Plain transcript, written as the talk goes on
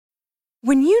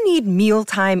When you need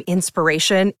mealtime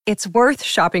inspiration, it's worth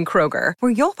shopping Kroger,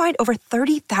 where you'll find over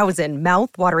 30,000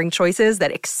 mouth-watering choices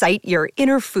that excite your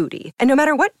inner foodie. And no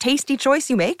matter what tasty choice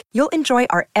you make, you'll enjoy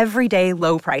our everyday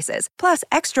low prices, plus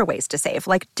extra ways to save,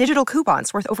 like digital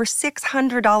coupons worth over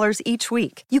 $600 each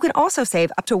week. You can also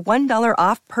save up to $1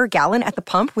 off per gallon at the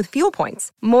pump with fuel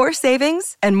points. More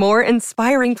savings and more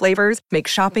inspiring flavors make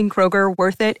shopping Kroger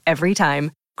worth it every time.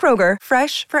 Kroger,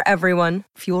 fresh for everyone.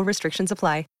 Fuel restrictions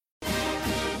apply.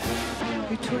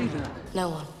 Who taught you that? No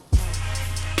one.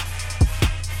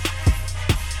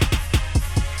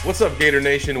 What's up, Gator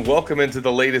Nation? Welcome into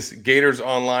the latest Gators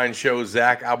Online show.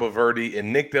 Zach Albaverdi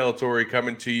and Nick Del Torre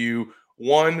coming to you,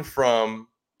 one from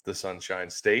the Sunshine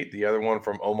State, the other one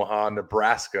from Omaha,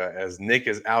 Nebraska, as Nick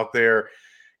is out there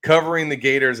covering the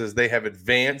Gators as they have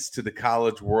advanced to the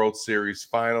College World Series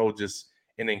final. Just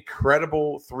an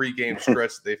incredible three-game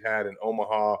stretch that they've had in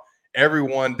Omaha.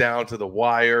 Everyone down to the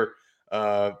wire.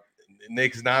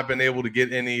 Nick's not been able to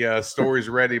get any stories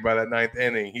ready by that ninth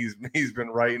inning. He's been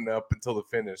writing up until the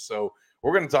finish. So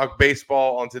we're going to talk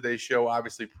baseball on today's show,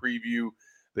 obviously preview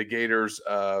the Gators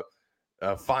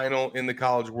final in the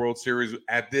College World Series.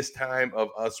 At this time of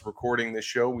us recording this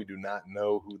show, we do not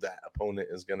know who that opponent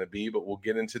is going to be, but we'll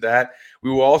get into that. We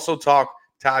will also talk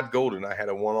Todd Golden. I had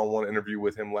a one-on-one interview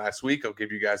with him last week. I'll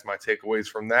give you guys my takeaways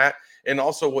from that, and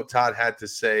also what Todd had to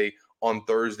say on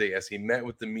Thursday as he met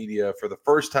with the media for the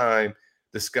first time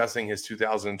discussing his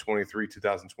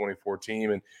 2023-2024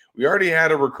 team. And we already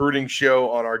had a recruiting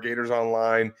show on our Gators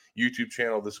Online YouTube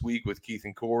channel this week with Keith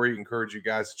and Corey. Encourage you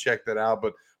guys to check that out,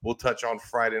 but we'll touch on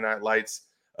Friday Night Lights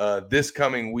this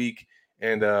coming week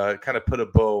and kind of put a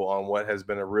bow on what has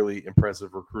been a really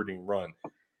impressive recruiting run.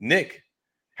 Nick,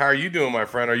 how are you doing, my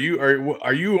friend? Are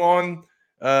you on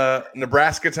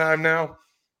Nebraska time now?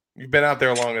 You've been out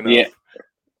there long enough.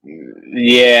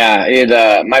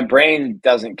 Yeah, my brain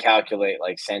doesn't calculate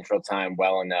like Central Time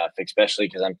well enough, especially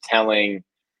because I'm telling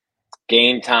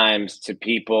game times to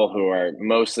people who are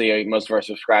most of our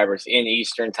subscribers in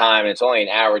Eastern Time, and it's only an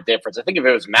hour difference. I think if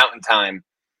it was Mountain Time,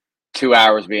 2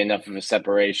 hours would be enough of a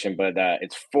separation, but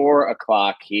it's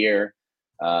 4:00 here.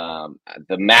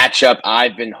 The matchup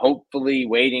I've been hopefully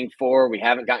waiting for, we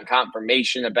haven't gotten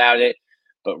confirmation about it,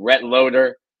 but Rhett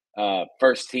Loader,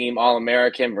 first team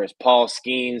All-American versus Paul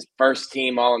Skeens, first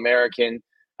team All-American.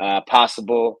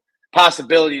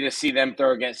 Possibility to see them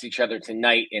throw against each other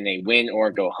tonight in a win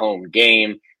or go home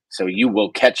game. So you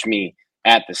will catch me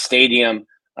at the stadium.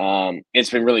 It's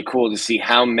been really cool to see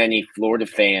how many Florida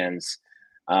fans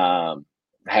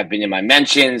have been in my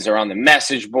mentions or on the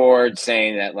message board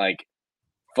saying that like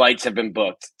flights have been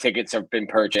booked, tickets have been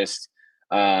purchased.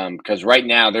 Because right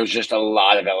now there's just a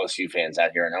lot of LSU fans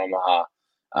out here in Omaha.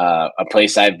 A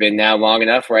place I've been now long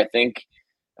enough where I think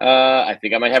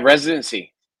I might have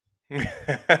residency.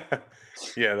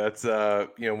 Yeah, that's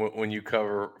when you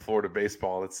cover Florida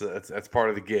baseball, that's part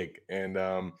of the gig. And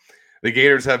the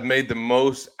Gators have made the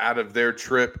most out of their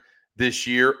trip this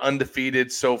year,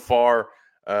 undefeated so far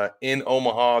in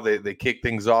Omaha. They kick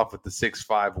things off with the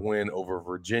 6-5 win over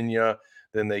Virginia.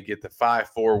 Then they get the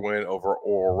 5-4 win over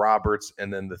Oral Roberts,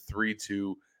 and then the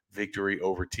 3-2 victory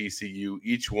over TCU.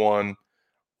 Each one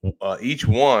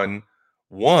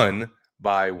won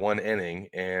by one inning,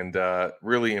 and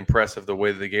really impressive the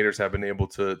way that the Gators have been able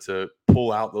to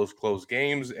pull out those close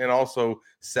games and also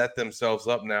set themselves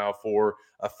up now for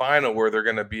a final where they're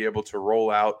going to be able to roll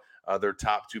out their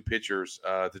top two pitchers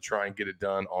to try and get it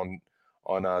done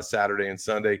on Saturday and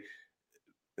Sunday.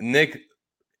 Nick,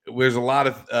 there's a lot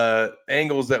of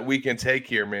angles that we can take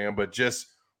here, man, but just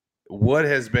what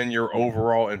has been your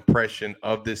overall impression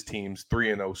of this team's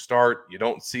 3-0 start? You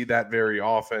don't see that very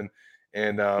often,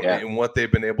 and what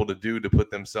they've been able to do to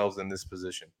put themselves in this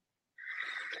position.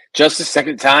 Just the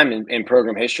second time in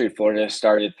program history, Florida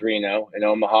started 3-0 in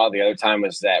Omaha. The other time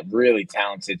was that really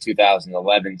talented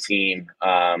 2011 team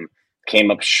came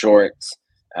up short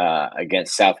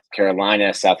against South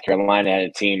Carolina. South Carolina had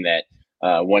a team that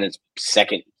won its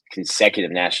second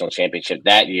consecutive national championship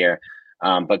that year.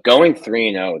 But going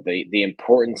 3-0, the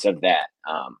importance of that,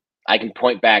 I can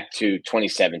point back to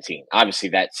 2017. Obviously,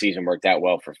 that season worked out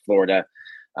well for Florida.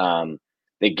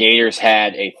 The Gators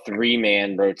had a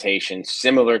three-man rotation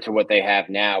similar to what they have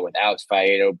now with Alex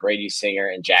Faedo, Brady Singer,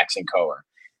 and Jackson Coher.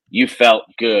 You felt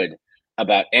good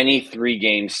about any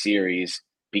three-game series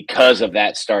because of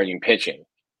that starting pitching.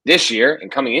 This year,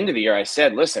 and coming into the year, I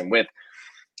said, listen, with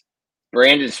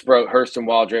Brandon Sproat, Hurston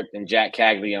Waldrop, and Jack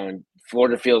Caglione,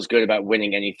 Florida feels good about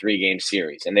winning any three-game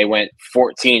series. And they went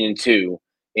 14-2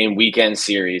 in weekend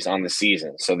series on the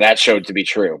season. So that showed to be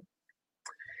true.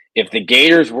 If the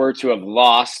Gators were to have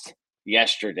lost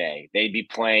yesterday, they'd be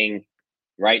playing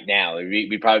right now.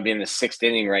 We'd probably be in the 6th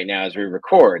inning right now as we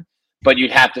record, but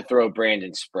you'd have to throw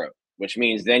Brandon Sproat, which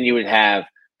means then you would have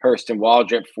Hurst and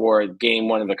Waldrop for game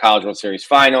 1 of the College World Series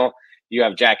final. You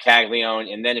have Jack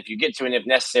Caglione, and then if you get to an if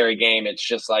necessary game, it's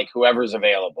just like whoever's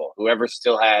available, whoever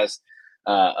still has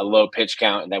a low pitch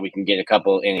count that we can get a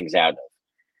couple innings out of.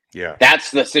 Yeah.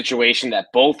 That's the situation that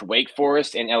both Wake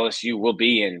Forest and LSU will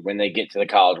be in when they get to the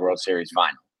College World Series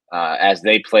final, as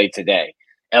they play today.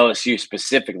 LSU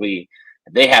specifically,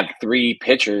 they have 3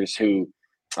 pitchers who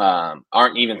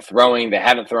aren't even throwing. They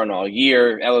haven't thrown all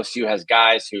year. LSU has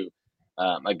guys who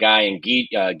a guy in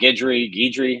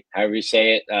Guidry, however you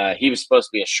say it. He was supposed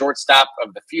to be a shortstop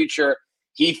of the future.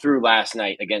 He threw last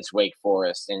night against Wake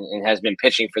Forest and has been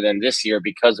pitching for them this year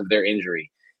because of their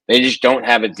injury. They just don't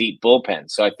have a deep bullpen.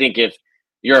 So I think if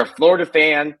you're a Florida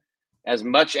fan, as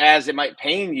much as it might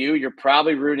pain you, you're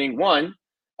probably rooting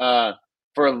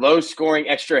for a low-scoring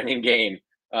extra inning game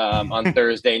on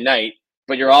Thursday night.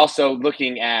 But you're also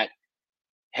looking at,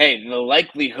 hey, the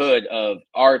likelihood of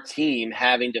our team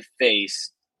having to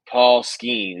face Paul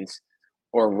Skeens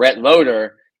or Rhett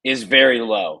Loader is very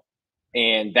low.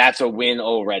 And that's a win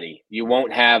already. You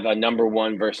won't have a number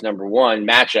 1 versus number 1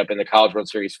 matchup in the College World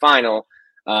Series final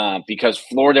because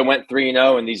Florida went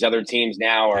 3-0 and these other teams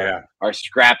now are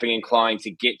scrapping and clawing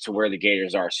to get to where the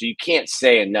Gators are. So you can't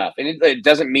say enough. And it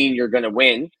doesn't mean you're going to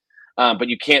win, but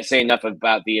you can't say enough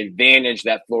about the advantage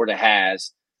that Florida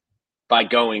has by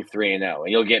going 3-0.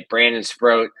 And you'll get Brandon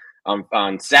Sproat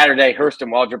on Saturday, Hurst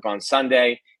and Waldrop on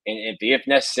Sunday. And if the if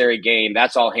necessary game,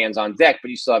 that's all hands on deck. But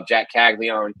you still have Jack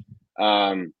Caglione,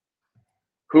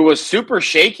 who was super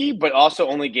shaky, but also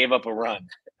only gave up a run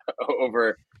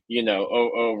over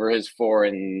his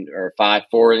 5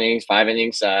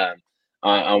 innings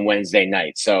on Wednesday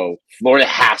night. So Florida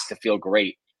has to feel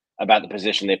great about the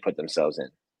position they put themselves in.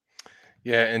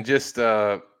 Yeah, and just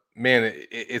man,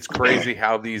 it's crazy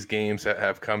how these games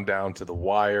have come down to the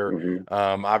wire.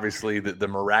 Mm-hmm. Obviously, the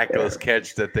miraculous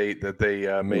catch that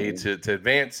they made to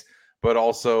advance, but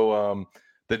also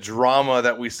the drama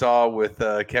that we saw with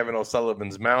Kevin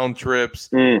O'Sullivan's mound trips,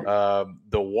 the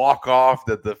walk off,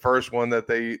 the first one that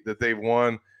they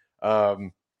won.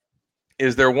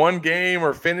 Is there one game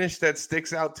or finish that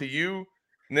sticks out to you,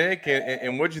 Nick?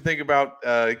 And what'd you think about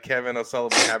Kevin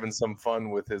O'Sullivan having some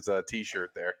fun with his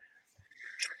T-shirt there?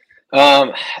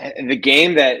 The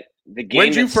game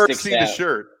When'd you first see the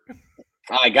shirt?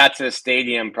 I got to the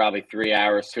stadium probably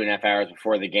 2.5 hours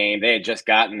before the game. They had just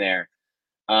gotten there.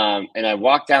 And I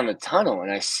walk down the tunnel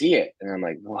and I see it. And I'm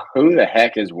like, well, who the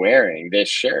heck is wearing this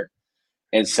shirt?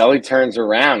 And Sully turns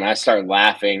around and I start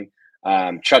laughing.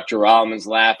 Chuck Giralman's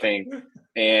laughing.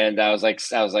 And I was like,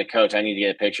 Coach, I need to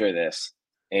get a picture of this.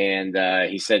 And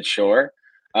he said, sure.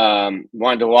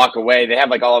 Wanted to walk away. They have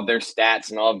like all of their stats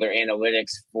and all of their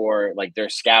analytics for like their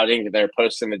scouting that they're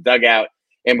posting in the dugout.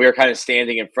 And we were kind of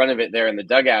standing in front of it there in the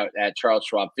dugout at Charles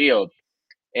Schwab Field.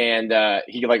 And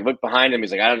he like looked behind him.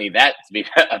 He's like, I don't need that to be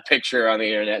a picture on the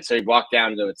internet. So he walked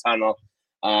down to the tunnel.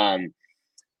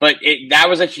 But that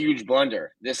was a huge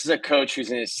blunder. This is a coach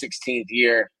who's in his 16th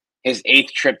year, his 8th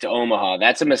trip to Omaha.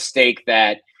 That's a mistake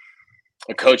that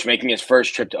a coach making his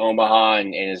first trip to Omaha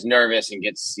and is nervous and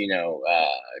gets,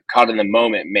 caught in the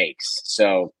moment makes.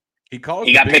 So he got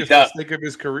picked up. Mistake of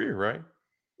his career, right?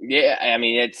 Yeah, I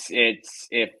mean, it's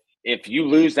if you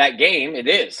lose that game, it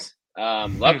is.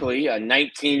 Luckily, a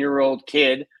 19-year-old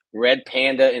kid, Red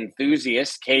Panda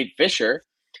enthusiast, Cade Fisher,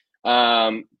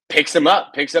 picks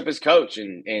up his coach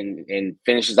and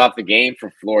finishes off the game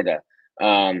for Florida.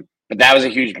 But that was a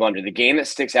huge blunder. The game that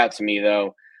sticks out to me,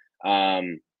 though,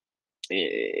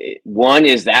 one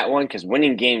is that one because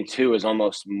winning game 2 is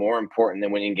almost more important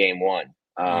than winning game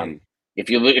 1. If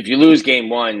you lose game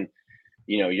 1,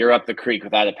 you're up the creek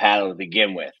without a paddle to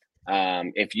begin with.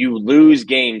 If you lose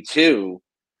game 2,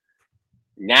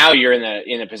 now you're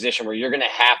in a position where you're going to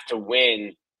have to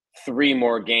win 3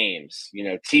 more games.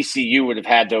 TCU would have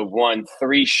had to have won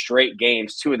 3 straight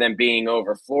games, 2 of them being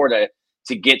over Florida,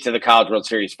 to get to the College World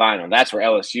Series final. That's where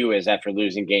LSU is after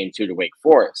losing game 2 to Wake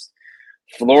Forest.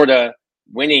 Florida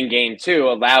winning game 2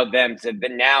 allowed them to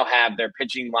then now have their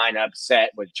pitching lineup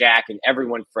set with Jack and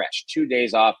everyone fresh. 2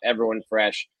 days off, everyone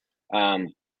fresh.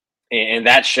 And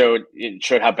that showed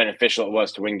how beneficial it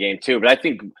was to win game 2. But I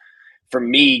think for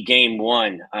me, game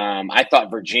 1, I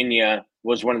thought Virginia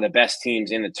was one of the best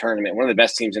teams in the tournament, one of the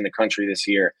best teams in the country this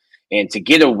year. And to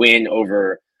get a win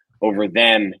over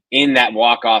them in that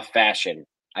walk-off fashion,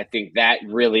 I think that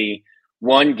really,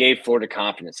 one, gave Florida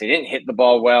confidence. They didn't hit the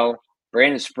ball well.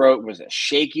 Brandon Sproat was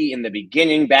shaky in the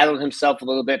beginning, battled himself a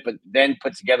little bit, but then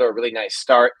put together a really nice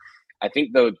start. I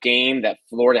think the game that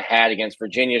Florida had against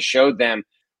Virginia showed them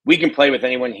we can play with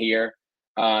anyone here.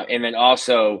 And then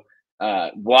also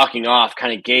walking off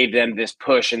kind of gave them this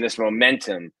push and this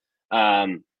momentum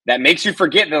that makes you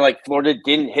forget that like Florida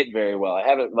didn't hit very well. I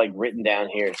have it like written down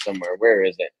here somewhere. Where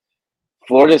is it?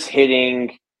 Florida's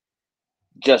hitting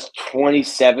just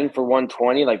 27 for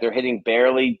 120. Like they're hitting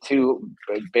barely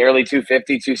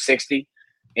 250, 260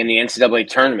 in the NCAA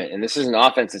tournament. And this is an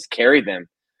offense that's carried them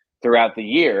throughout the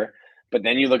year. But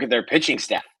then you look at their pitching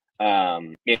staff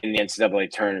in the NCAA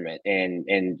tournament.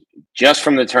 And just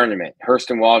from the tournament,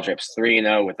 Hurston Waldrop's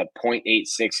 3-0 with a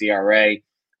 .86 ERA.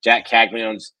 Jack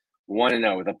Caglione's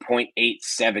 1-0 with a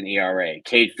 .87 ERA.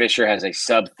 Cade Fisher has a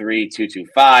sub-3,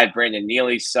 2.25. Brandon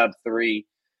Neely's sub-3.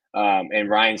 And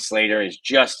Ryan Slater is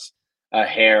just a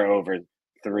hair over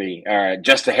 3, or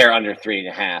just a hair under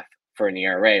 3.5 for an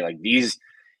ERA. Like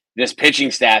this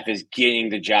pitching staff is getting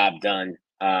the job done.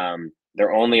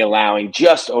 They're only allowing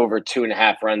just over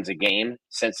 2.5 runs a game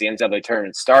since the NCAA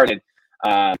tournament started.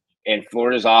 And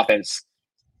Florida's offense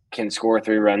can score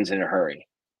 3 runs in a hurry.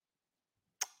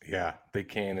 Yeah, they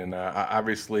can. And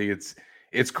obviously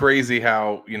it's crazy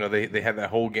how, they had that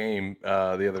whole game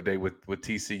the other day with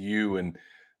TCU and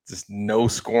just no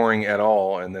scoring at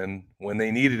all. And then when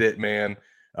they needed it, man,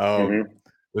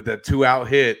 with that 2-out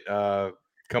hit,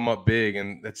 come up big.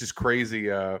 And that's just crazy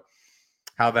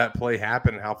how that play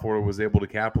happened and how Florida was able to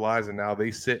capitalize. And now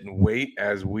they sit and wait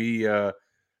as we are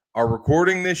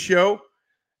recording this show.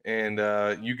 And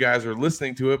you guys are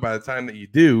listening to it. By the time that you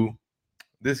do,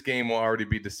 this game will already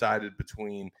be decided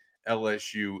between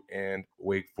LSU and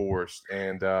Wake Forest.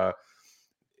 And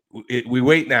we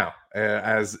wait now,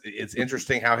 as it's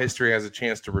interesting how history has a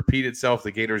chance to repeat itself.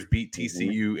 The Gators beat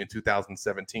TCU in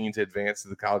 2017 to advance to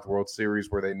the College World Series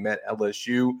where they met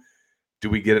LSU. Do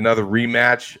we get another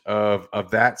rematch of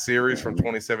that series from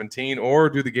 2017, or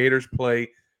do the Gators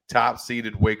play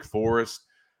top-seeded Wake Forest?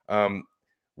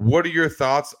 What are your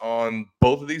thoughts on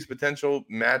both of these potential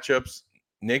matchups?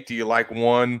 Nick, do you like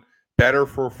one better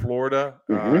for Florida?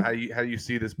 How do you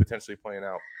see this potentially playing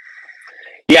out?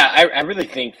 Yeah, I really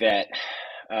think that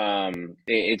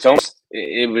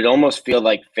it would almost feel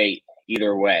like fate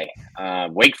either way.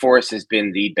 Wake Forest has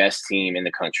been the best team in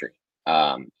the country,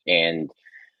 and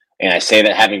I say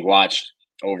that having watched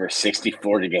over 60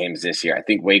 Florida games this year. I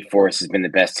think Wake Forest has been the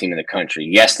best team in the country.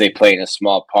 Yes, they play in a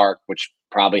small park, which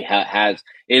probably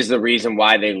is the reason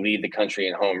why they lead the country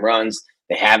in home runs.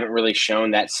 They haven't really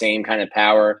shown that same kind of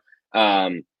power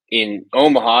in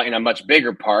Omaha in a much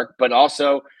bigger park, but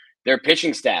also their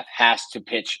pitching staff has to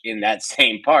pitch in that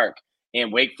same park.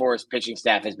 And Wake Forest pitching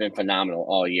staff has been phenomenal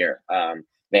all year.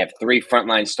 They have 3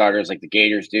 frontline starters like the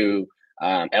Gators do.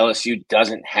 LSU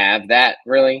doesn't have that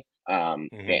really.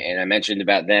 And I mentioned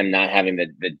about them not having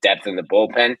the depth in the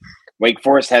bullpen. Wake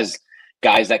Forest has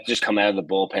guys that just come out of the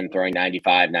bullpen throwing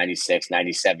 95, 96,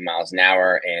 97 miles an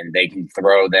hour, and they can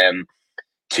throw them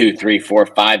 2, 3, 4,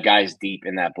 5 guys deep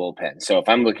in that bullpen. So if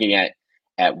I'm looking at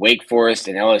Wake Forest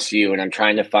and LSU and I'm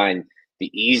trying to find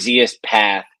the easiest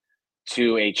path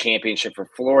to a championship for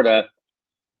Florida,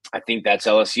 I think that's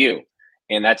LSU.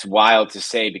 And that's wild to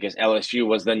say because LSU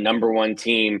was the number 1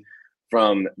 team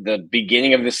from the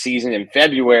beginning of the season in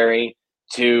February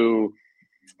to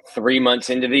 3 months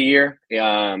into the year,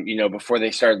 before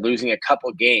they started losing a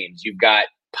couple games. You've got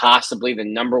possibly the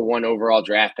number 1 overall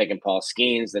draft pick in Paul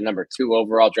Skeens, the number 2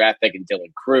 overall draft pick in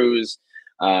Dylan Cruz,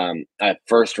 a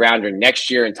first rounder next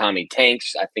year in Tommy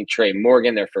Tanks. I think Trey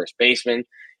Morgan, their first baseman,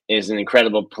 is an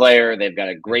incredible player. They've got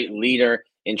a great leader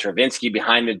in Travinsky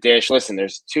behind the dish. Listen,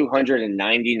 there's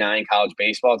 299 college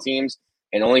baseball teams,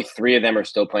 and only 3 of them are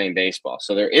still playing baseball.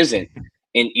 So there isn't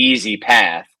an easy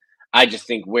path. I just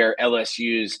think where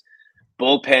LSU's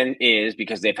bullpen is,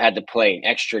 because they've had to play an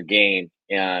extra game,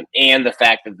 and the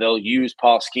fact that they'll use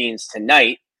Paul Skeens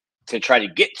tonight to try to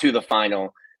get to the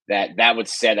final, that would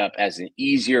set up as an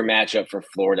easier matchup for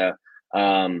Florida.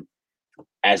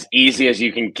 As easy as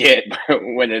you can get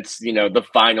when it's, the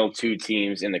final 2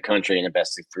 teams in the country in a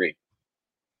best of 3.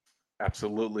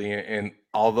 Absolutely. And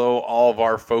although all of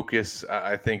our focus,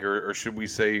 I think, or should we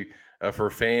say for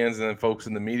fans and then folks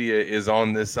in the media, is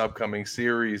on this upcoming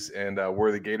series and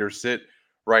where the Gators sit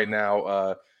right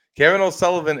now, Kevin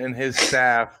O'Sullivan and his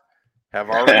staff have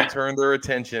already turned their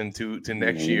attention to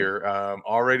next year,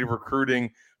 already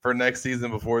recruiting for next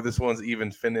season before this one's even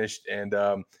finished. And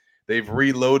they've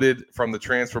reloaded from the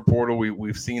transfer portal.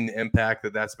 We've seen the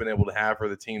impact that's been able to have for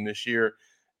the team this year.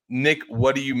 Nick,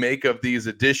 what do you make of these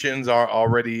additions? Are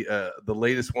already the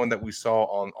latest one that we saw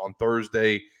on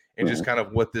Thursday, and just kind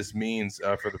of what this means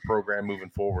for the program moving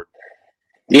forward?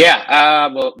 Yeah,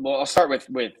 well, I'll start with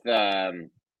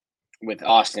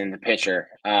Austin, the pitcher.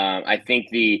 I think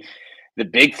the the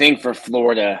big thing for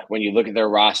Florida when you look at their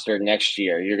roster next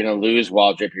year, you're going to lose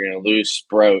Waldrop, you're going to lose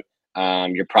Sproat,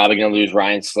 you're probably going to lose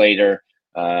Ryan Slater,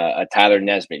 Tyler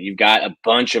Nesbitt. You've got a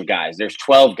bunch of guys. There's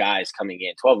 12 guys coming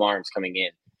in, 12 arms coming in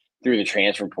through the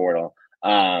transfer portal.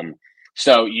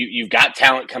 So you've got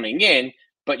talent coming in,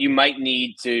 but you might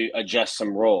need to adjust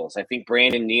some roles. I think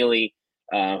Brandon Neely,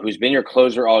 who's been your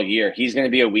closer all year, he's going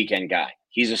to be a weekend guy.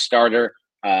 He's a starter.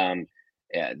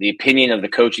 The opinion of the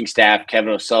coaching staff, Kevin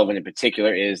O'Sullivan in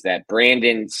particular, is that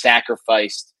Brandon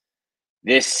sacrificed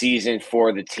this season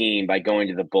for the team by going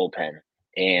to the bullpen.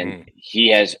 And he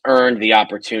has earned the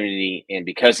opportunity. And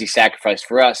because he sacrificed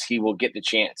for us, he will get the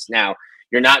chance. Now,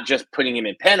 you're not just putting him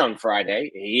in pen on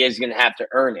Friday. He is going to have to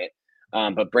earn it.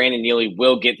 But Brandon Neely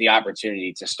will get the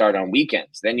opportunity to start on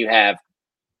weekends. Then you have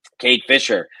Cade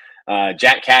Fisher,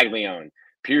 Jack Caglione,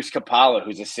 Pierce Capalla,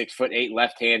 who's a 6'8"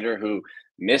 left-hander who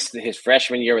missed his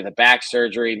freshman year with a back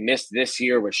surgery, missed this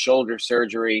year with shoulder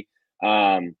surgery.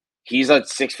 He's a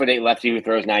 6'8" lefty who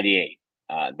throws 98.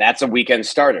 That's a weekend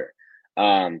starter.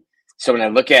 So when I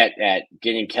look at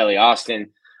getting Kelly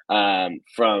Austin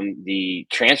from the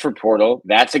transfer portal,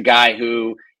 that's a guy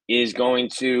who is going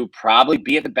to probably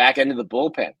be at the back end of the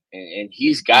bullpen, and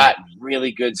he's got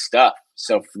really good stuff.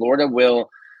 So Florida will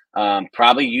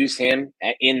probably use him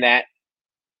in that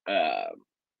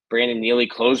Brandon Neely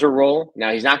closer role.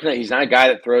 Now he's not a guy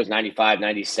that throws 95,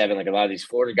 97 like a lot of these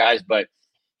Florida guys, but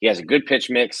he has a good pitch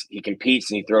mix. He competes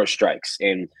and he throws strikes.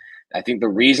 And I think the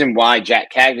reason why Jack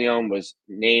Caglione was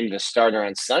named the starter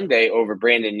on Sunday over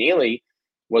Brandon Neely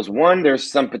was, one,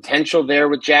 there's some potential there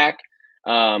with Jack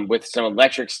with some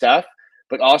electric stuff,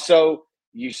 but also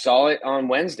you saw it on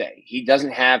Wednesday. He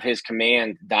doesn't have his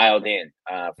command dialed in.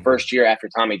 First year after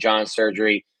Tommy John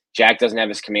surgery, Jack doesn't have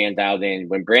his command dialed in.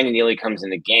 When Brandon Neely comes in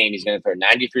the game, he's going to throw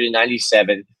 93 to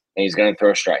 97, and he's going to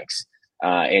throw strikes.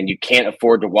 And you can't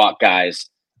afford to walk guys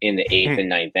in the 8th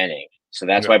and 9th inning. So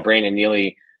that's why Brandon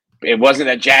Neely – it wasn't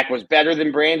that Jack was better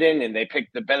than Brandon and they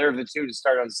picked the better of the two to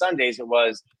start on Sundays. It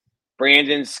was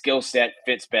Brandon's skill set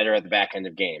fits better at the back end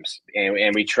of games,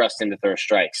 and we trust him to throw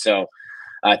strikes. So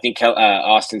I think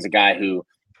Austin's a guy who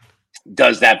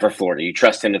does that for Florida. You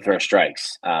trust him to throw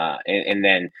strikes. And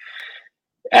then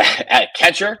at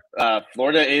catcher,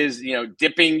 Florida is,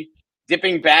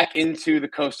 dipping back into the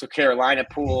Coastal Carolina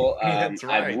pool. That's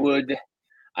right.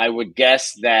 I would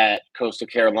guess that Coastal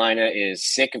Carolina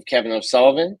is sick of Kevin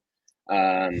O'Sullivan,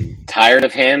 tired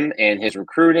of him and his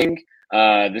recruiting.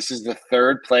 This is the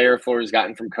third player Florida's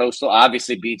gotten from Coastal.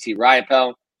 Obviously, BT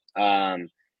Riopel. And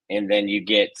then you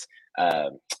get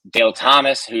Dale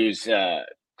Thomas, who's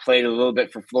played a little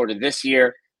bit for Florida this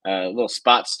year, a little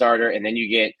spot starter. And then you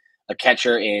get a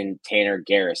catcher in Tanner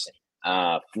Garrison.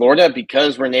 Florida,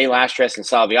 because Rene Lastres and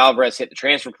Salvi Alvarez hit the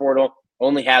transfer portal,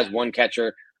 only has one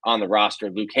catcher on the roster,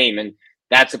 Luke Heyman.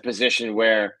 That's a position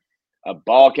where a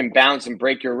ball can bounce and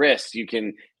break your wrist. You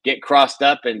can get crossed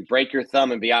up and break your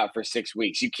thumb and be out for 6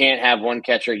 weeks. You can't have one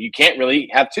catcher. You can't really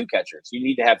have two catchers. You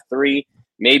need to have 3,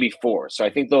 maybe 4. So I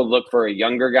think they'll look for a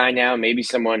younger guy now, maybe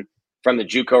someone from the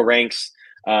JUCO ranks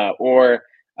or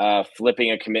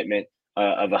flipping a commitment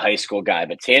of a high school guy.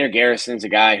 But Tanner Garrison's a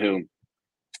guy who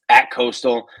at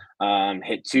Coastal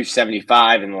hit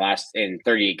 275 in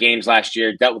 38 games last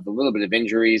year, dealt with a little bit of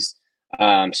injuries,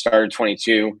 started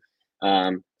 22.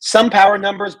 Some power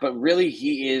numbers, but really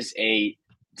he is a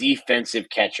defensive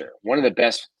catcher. One of the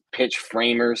best pitch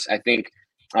framers I think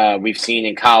we've seen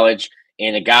in college,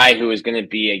 and a guy who is going to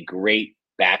be a great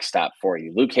backstop for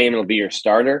you. Luke Heyman will be your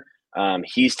starter.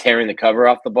 He's tearing the cover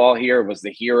off the ball here, was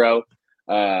the hero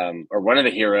or one of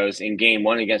the heroes in game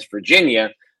 1 against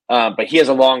Virginia. But he has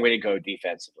a long way to go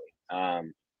defensively.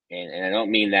 And I don't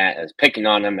mean that as picking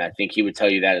on him. I think he would tell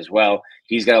you that as well.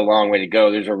 He's got a long way to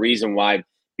go. There's a reason why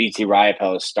BT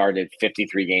Riopel has started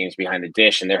 53 games behind the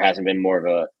dish, and there hasn't been more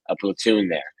of a platoon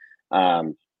there.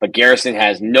 But Garrison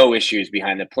has no issues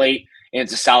behind the plate, and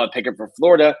it's a solid pickup for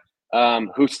Florida,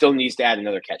 who still needs to add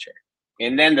another catcher.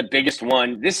 And then the biggest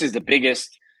one, this is the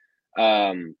biggest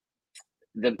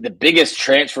the biggest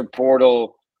transfer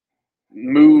portal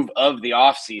move of the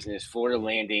offseason is Florida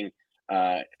landing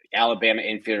Alabama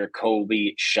infielder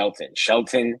Colby Shelton.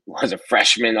 Shelton was a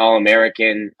freshman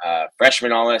All-American,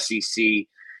 freshman All-SEC.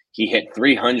 He hit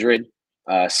 300,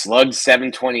 slugged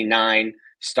 729,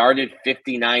 started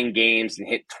 59 games, and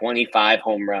hit 25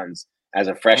 home runs as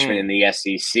a freshman in the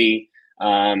SEC.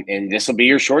 And this will be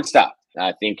your shortstop.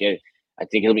 I think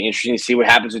it'll be interesting to see what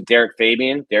happens with Derek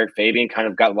Fabian. Derek Fabian kind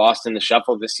of got lost in the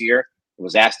shuffle this year.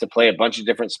 Was asked to play a bunch of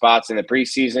different spots in the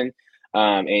preseason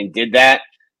and did that.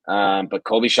 But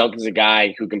Colby Shelton's a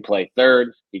guy who can play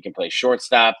third, he can play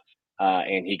shortstop,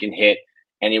 and he can hit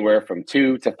anywhere from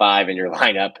 2 to 5 in your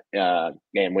lineup.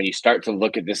 And when you start to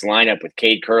look at this lineup with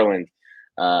Cade Kurland,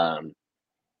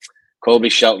 Colby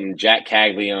Shelton, Jack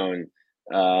Caglione,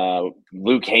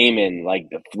 Luke Heyman, like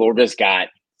the Florida's got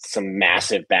some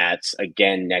massive bats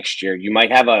again next year. You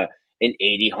might have an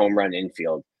 80 home run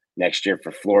infield next year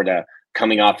for Florida,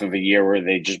 coming off of a year where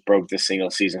they just broke the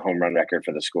single season home run record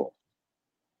for the school.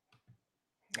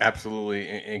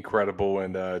 Absolutely incredible.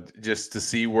 And just to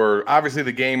see where obviously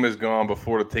the game has gone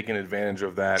before, taking advantage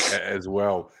of that as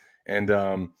well. And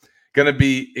going to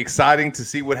be exciting to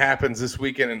see what happens this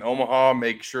weekend in Omaha.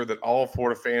 Make sure that all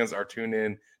Florida fans are tuned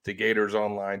in to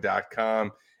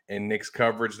GatorsOnline.com and Nick's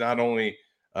coverage, not only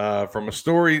from a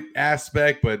story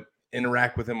aspect, but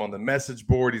interact with him on the message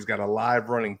board. He's got a live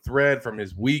running thread from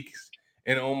his weeks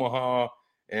in Omaha.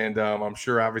 And I'm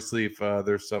sure, obviously, if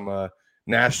there's some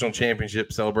national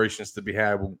championship celebrations to be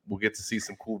had, we'll get to see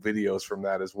some cool videos from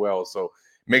that as well. So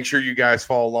make sure you guys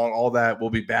follow along. All that.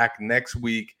 We'll be back next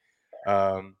week,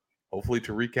 hopefully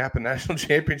to recap a national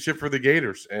championship for the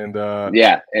Gators. And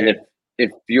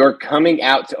if you're coming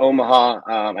out to Omaha,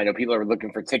 I know people are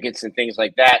looking for tickets and things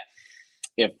like that.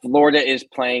 If Florida is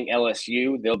playing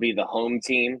LSU, they'll be the home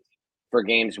team for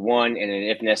games 1 and then,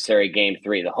 if necessary, game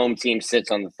 3. The home team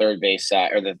sits on the third base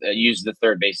side, or uses the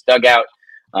third base dugout.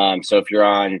 So if you're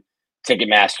on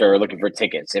Ticketmaster or looking for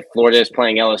tickets, if Florida is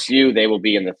playing LSU, they will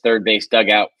be in the third base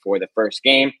dugout for the first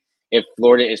game. If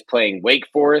Florida is playing Wake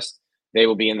Forest, they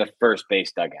will be in the first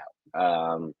base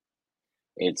dugout.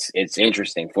 It's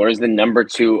interesting. Florida's the number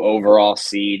 2 overall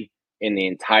seed in the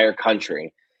entire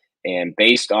country. And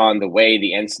based on the way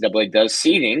the NCAA does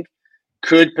seeding,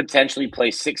 could potentially play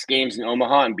 6 games in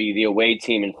Omaha and be the away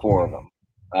team in 4 of them.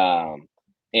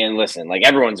 And listen, like,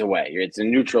 everyone's away. It's a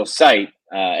neutral site.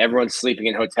 Everyone's sleeping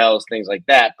in hotels, things like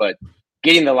that. But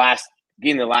getting the last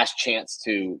chance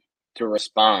to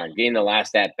respond, getting the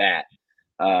last at bat,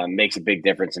 makes a big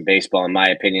difference in baseball, in my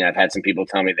opinion. I've had some people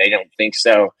tell me they don't think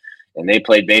so, and they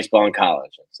played baseball in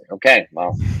college. It's like, okay,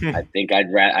 well, I think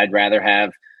I'd rather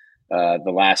have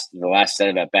the last set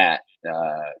of at bat,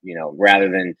 rather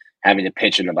than having to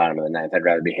pitch in the bottom of the ninth. I'd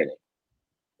rather be hitting.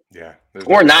 Yeah.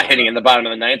 Or not hitting in the bottom of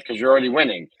the ninth because you're already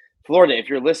winning. Florida, if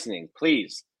you're listening,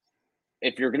 please,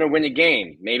 if you're going to win a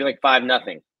game, maybe like 5-0, I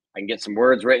can get some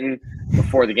words written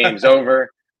before the game's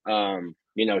over.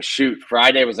 Shoot,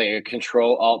 Friday was like a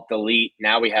Control-Alt-Delete.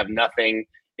 Now we have nothing.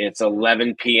 It's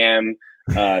 11 p.m.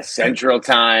 Central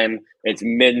Time. It's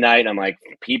midnight. I'm like,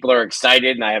 people are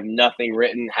excited, and I have nothing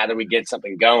written. How do we get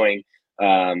something going?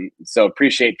 So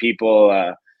appreciate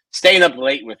people staying up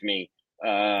late with me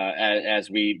as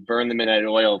we burn the midnight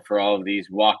oil for all of these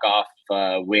walk-off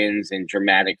wins and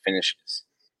dramatic finishes.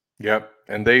 Yep,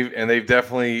 and they've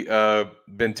definitely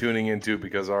been tuning into,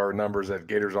 because our numbers at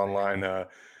Gators Online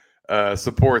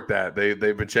support that. They've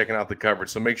been checking out the coverage,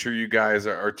 so make sure you guys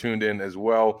are tuned in as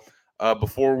well.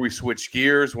 Before we switch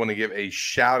gears, want to give a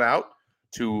shout out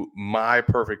to My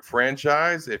Perfect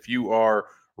Franchise. If you are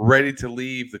ready to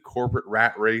leave the corporate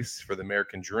rat race for the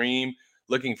American dream,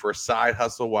 looking for a side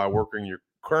hustle while working your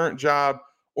current job,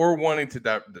 or wanting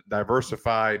to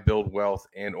diversify, build wealth,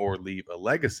 and or leave a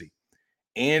legacy,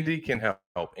 Andy can help.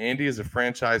 Andy is a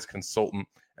franchise consultant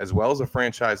as well as a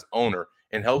franchise owner,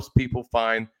 and helps people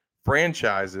find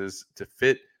franchises to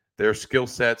fit their skill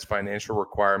sets, financial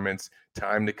requirements,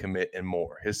 time to commit, and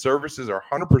more. His services are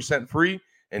 100% free,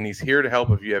 and he's here to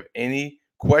help if you have any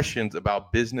questions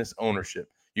about business ownership.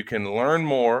 You can learn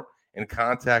more and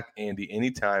contact Andy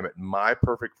anytime at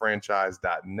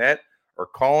myperfectfranchise.net, or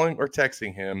calling or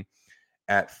texting him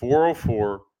at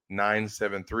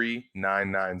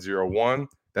 404-973-9901.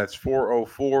 That's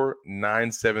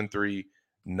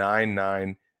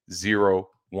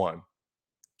 404-973-9901.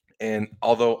 And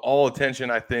although all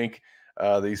attention, I think,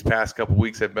 these past couple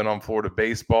weeks have been on Florida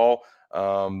baseball,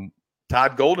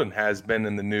 Todd Golden has been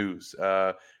in the news.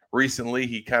 Recently,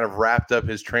 he kind of wrapped up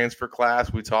his transfer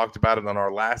class. We talked about it on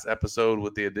our last episode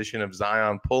with the addition of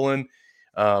Zion Pullen.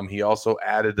 He also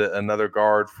added another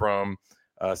guard from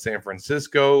San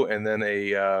Francisco, and then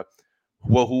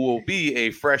who will be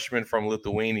a freshman from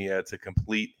Lithuania to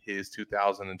complete his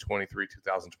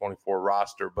 2023-2024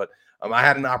 roster. But I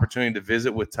had an opportunity to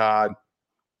visit with Todd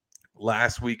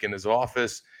last week in his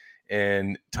office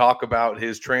and talk about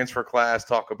his transfer class,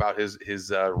 talk about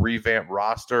his revamped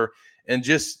roster, and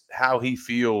just how he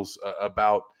feels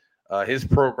about his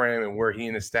program and where he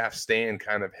and his staff stand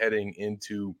kind of heading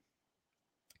into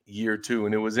year 2.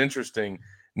 And it was interesting,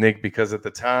 Nick, because at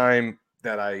the time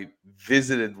that I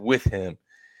visited with him,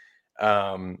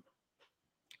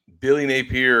 Billy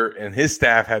Napier and his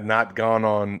staff had not gone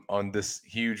on this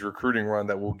huge recruiting run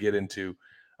that we'll get into.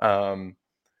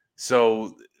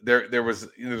 So there's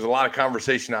a lot of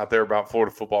conversation out there about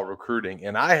Florida football recruiting,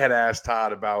 and I had asked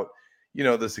Todd about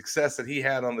the success that he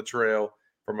had on the trail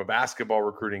from a basketball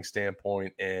recruiting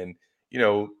standpoint, and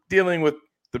dealing with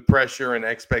the pressure and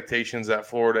expectations at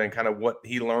Florida, and kind of what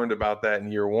he learned about that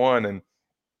in year one. And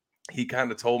he kind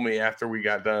of told me after we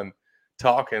got done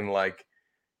talking, like,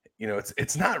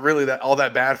 it's not really all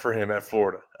that bad for him at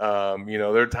Florida.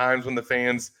 There are times when the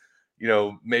fans,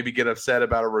 maybe get upset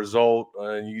about a result,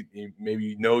 and you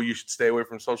maybe you should stay away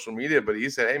from social media. But he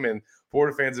said, hey, man,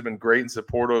 Florida fans have been great and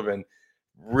supportive, and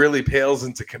really pales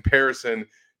into comparison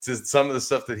to some of the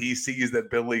stuff that he sees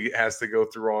that Billy has to go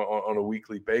through on a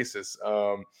weekly basis.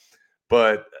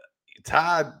 But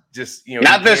Todd just,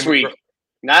 not this week,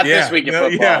 this week in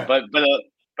football,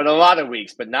 but a lot of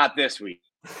weeks, but not this week.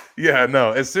 Yeah,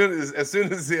 no. As soon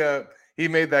as he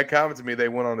made that comment to me, they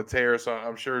went on a tear. So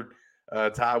I'm sure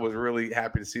Todd was really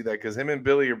happy to see that, because him and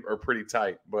Billy are pretty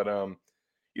tight. But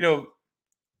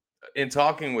in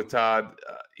talking with Todd,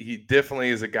 he definitely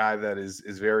is a guy that is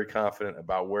very confident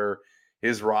about where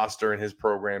his roster and his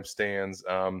program stands.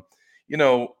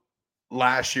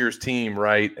 Last year's team,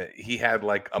 right? He had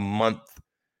like a month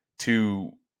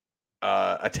to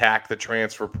attack the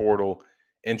transfer portal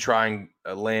and try and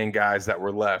land guys that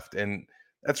were left. And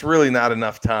that's really not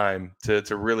enough time to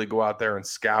really go out there and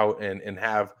scout and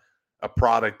have a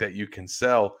product that you can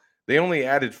sell. They only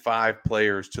added 5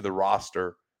 players to the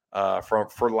roster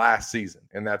for last season,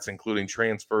 and that's including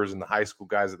transfers and the high school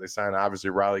guys that they signed. Obviously,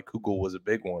 Riley Kugel was a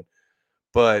big one.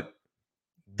 But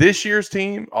this year's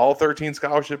team, all 13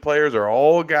 scholarship players, are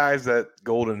all guys that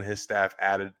Golden and his staff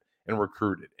added and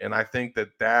recruited. And I think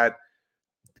that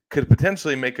could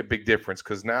potentially make a big difference,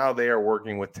 because now they are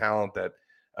working with talent that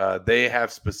they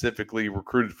have specifically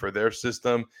recruited for their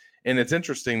system. And it's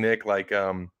interesting, Nick, like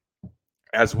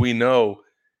as we know,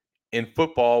 in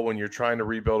football, when you're trying to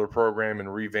rebuild a program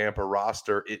and revamp a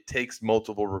roster, it takes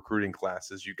multiple recruiting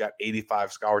classes. You got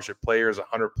 85 scholarship players,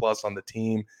 100 plus on the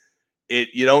team.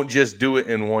 You don't just do it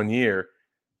in 1 year.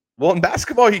 Well, in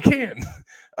basketball, you can.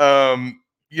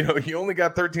 You only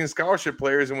got 13 scholarship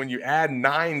players, and when you add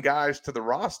 9 guys to the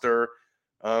roster,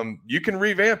 you can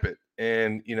revamp it.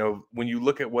 And when you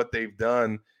look at what they've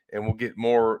done, and we'll get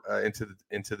more into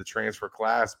the transfer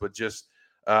class, but just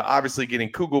obviously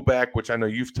getting Kugel back, which I know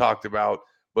you've talked about,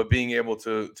 but being able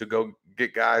to go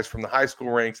get guys from the high school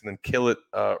ranks and then kill it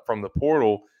from the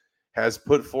portal has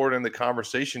put Florida in the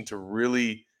conversation to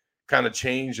really kind of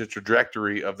change the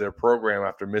trajectory of their program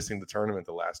after missing the tournament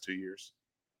the last 2 years.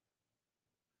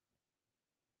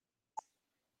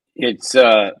 It's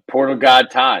portal god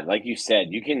Todd, like you said.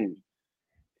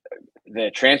 The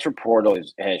transfer portal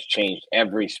has changed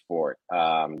every sport.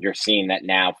 You're seeing that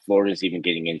now. Florida's even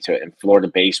getting into it, and Florida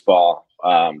baseball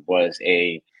was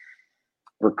a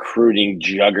recruiting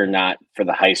juggernaut for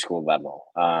the high school level.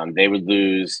 They would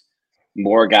lose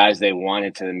more guys they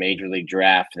wanted to the major league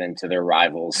draft than to their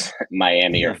rivals,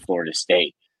 Miami or Florida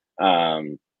State.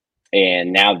 And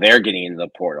now they're getting into the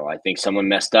portal. I think someone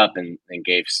messed up and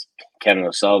gave Kevin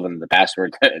O'Sullivan the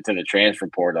password to the transfer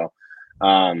portal.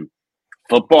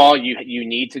 Football, you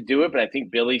need to do it, but I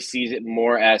think Billy sees it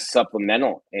more as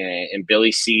supplemental. And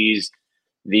Billy sees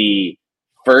the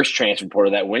first transfer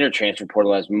portal, that winter transfer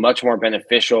portal, as much more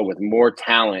beneficial with more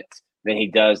talent than he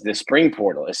does the spring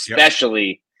portal,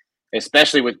 especially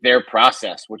with their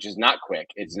process, which is not quick.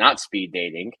 It's not speed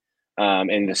dating.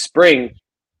 In the spring,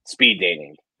 speed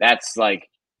dating. That's like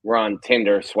we're on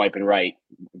Tinder swiping right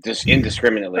just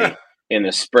indiscriminately in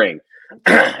the spring.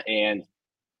 And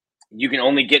you can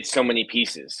only get so many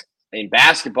pieces. In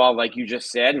basketball, like you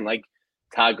just said, and like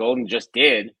Todd Golden just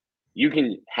did, you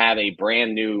can have a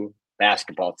brand new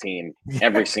basketball team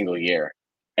every single year.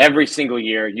 Every single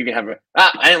year, you can have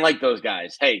I didn't like those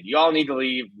guys. Hey, you all need to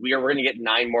leave. We're going to get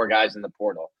 9 more guys in the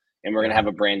portal, and we're going to have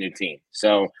a brand new team.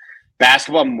 So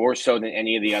basketball, more so than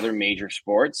any of the other major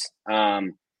sports,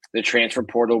 the transfer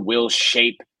portal will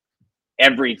shape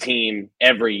every team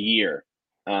every year.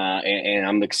 And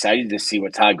I'm excited to see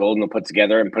what Todd Golden will put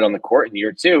together and put on the court in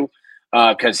year 2,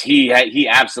 because he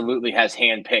absolutely has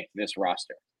handpicked this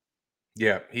roster.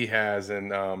 Yeah, he has.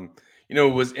 And, it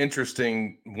was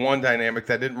interesting. One dynamic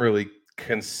that I didn't really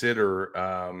consider,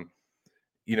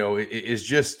 is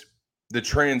just the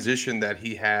transition that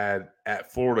he had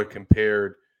at Florida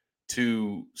compared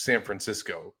to San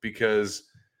Francisco, because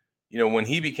when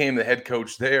he became the head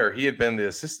coach there, he had been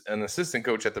an assistant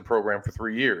coach at the program for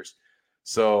 3 years.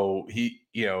 So he,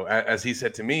 as he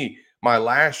said to me, my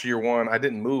last year one, I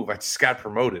didn't move. I just got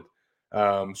promoted.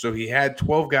 So he had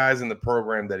 12 guys in the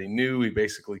program that he knew. He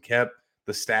basically kept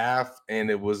the staff,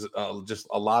 and it was just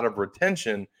a lot of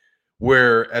retention,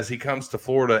 where as he comes to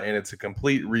Florida and it's a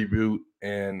complete reboot,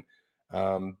 and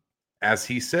as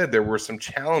he said, there were some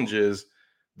challenges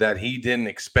that he didn't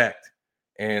expect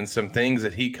and some things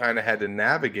that he kind of had to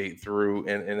navigate through.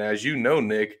 And as you know,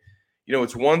 Nick,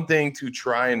 it's one thing to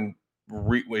try and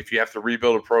if you have to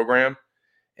rebuild a program,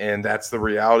 and that's the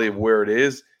reality of where it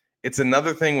is. It's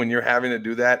another thing when you're having to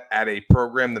do that at a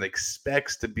program that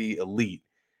expects to be elite.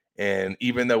 And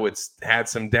even though it's had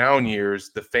some down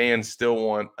years, the fans still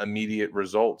want immediate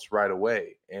results right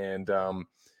away. And,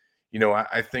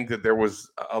 I think that there was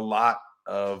a lot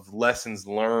of lessons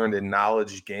learned and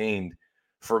knowledge gained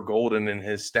for Golden and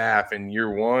his staff in year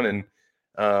one. And,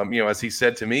 as he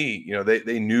said to me,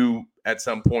 they knew at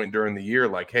some point during the year,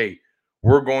 like, hey,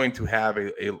 we're going to have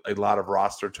a lot of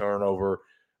roster turnover.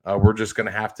 We're just going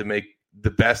to have to make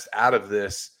the best out of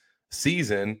this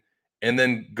season and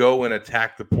then go and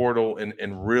attack the portal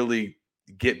and really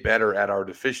get better at our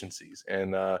deficiencies.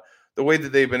 And the way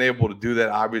that they've been able to do that,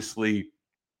 obviously,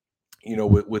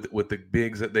 with the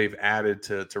bigs that they've added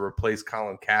to replace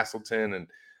Colin Castleton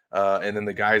and then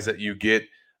the guys that you get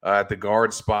at the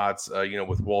guard spots,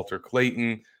 with Walter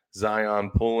Clayton, Zion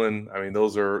Pullen. I mean,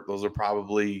 those are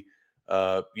probably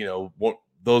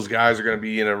those guys are going to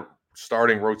be in a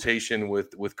starting rotation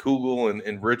with Kugel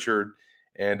and Richard.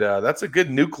 And that's a good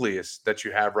nucleus that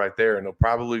you have right there. And it'll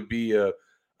probably be a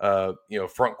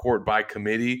front court by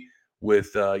committee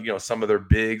with, some of their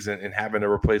bigs and having to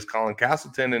replace Colin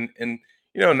Castleton. And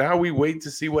now we wait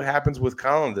to see what happens with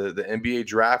Colin. The NBA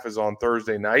draft is on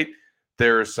Thursday night.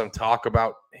 There's some talk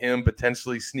about him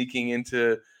potentially sneaking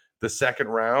into the second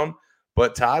round.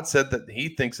 But Todd said that he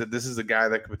thinks that this is a guy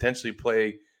that could potentially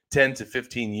play 10 to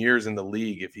 15 years in the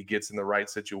league if he gets in the right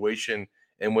situation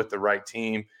and with the right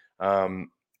team.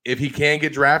 If he can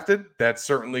get drafted, that's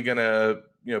certainly going to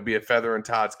be a feather in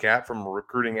Todd's cap from a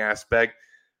recruiting aspect.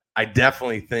 I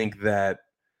definitely think that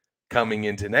coming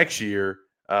into next year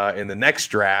in the next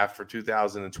draft for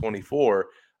 2024,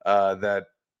 that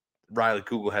Riley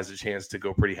Kugel has a chance to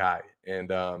go pretty high. And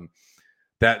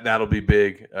that'll be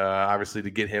big, obviously, to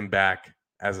get him back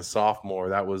as a sophomore.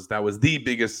 That was the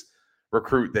biggest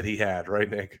recruit that he had, right,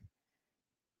 Nick?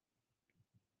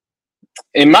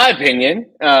 In my opinion,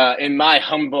 in my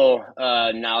humble,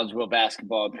 knowledgeable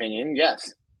basketball opinion,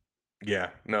 yes. Yeah,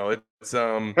 no, it's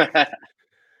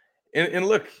and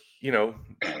look,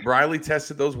 Riley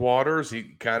tested those waters. He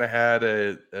kind of had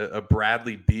a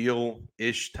Bradley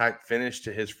Beal-ish type finish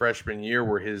to his freshman year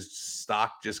where his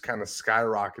stock just kind of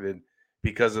skyrocketed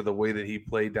because of the way that he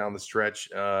played down the stretch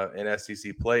in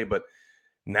SEC play. But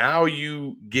now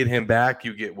you get him back,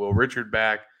 you get Will Richard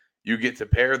back, you get to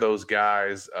pair those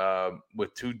guys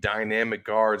with two dynamic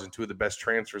guards and two of the best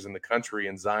transfers in the country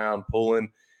in Zion Pullen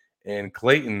and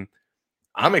Clayton.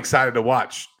 I'm excited to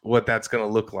watch what that's going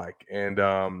to look like. And,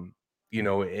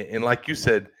 and like you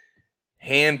said,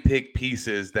 hand-picked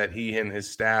pieces that he and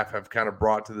his staff have kind of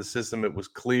brought to the system. It was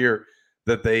clear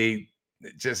that they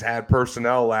just had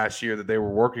personnel last year that they were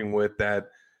working with that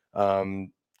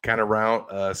kind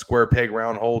of square peg,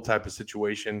 round hole type of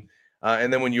situation.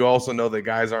 And then when you also know that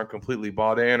guys aren't completely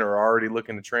bought in or are already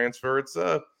looking to transfer, it's,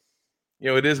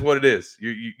 it is what it is.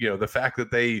 The fact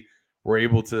that they were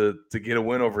able to get a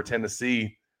win over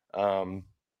Tennessee,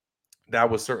 that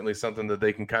was certainly something that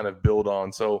they can kind of build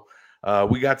on. So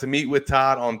we got to meet with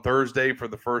Todd on Thursday for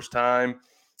the first time.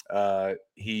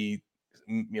 He,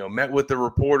 met with the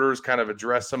reporters, kind of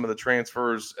addressed some of the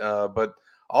transfers, but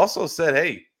also said,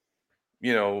 hey,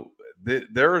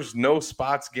 there's no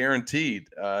spots guaranteed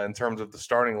in terms of the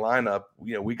starting lineup.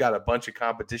 We got a bunch of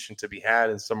competition to be had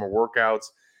in summer workouts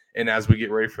and as we get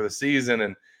ready for the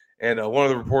season. And one of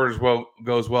the reporters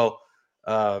goes,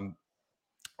 Riley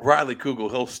Kugel,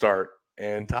 he'll start.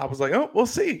 And Todd was like, oh, we'll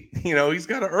see. He's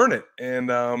got to earn it. And,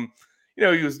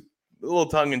 he was a little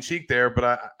tongue-in-cheek there,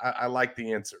 but I like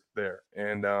the answer there.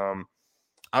 And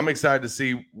I'm excited to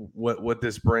see what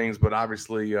this brings. But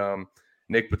obviously,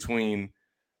 Nick, between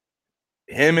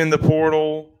him in the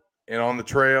portal and on the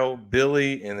trail,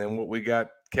 Billy, and then what we got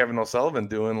Kevin O'Sullivan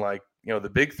doing,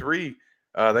 the big three,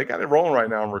 they got it rolling right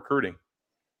now in recruiting.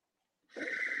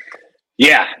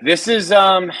 Yeah, this is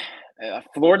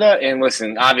Florida. And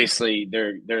listen, obviously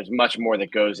there's much more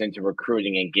that goes into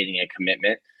recruiting and getting a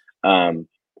commitment.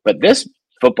 But this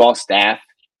football staff,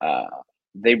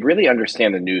 they really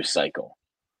understand the news cycle.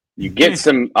 You get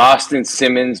some Austin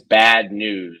Simmons bad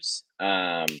news.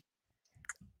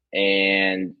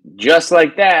 And just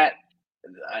like that,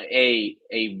 a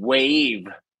wave,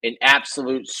 an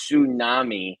absolute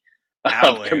tsunami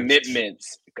of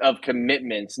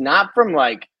commitments, not from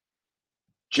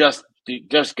just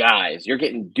guys. You're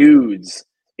getting dudes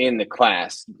in the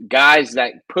class. Guys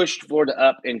that pushed Florida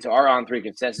up into our on-3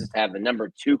 consensus to have the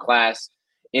number 2 class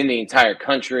in the entire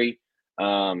country.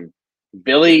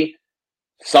 Billy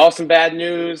saw some bad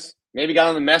news, maybe got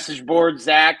on the message board,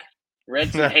 Zach,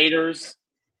 read some haters,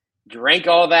 drank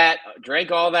all that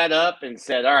up and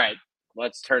said, all right,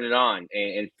 let's turn it on.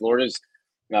 And Florida's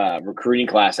recruiting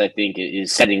class, I think,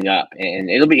 is setting up. And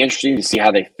it'll be interesting to see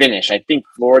how they finish. I think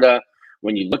Florida,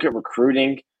 when you look at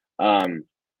recruiting,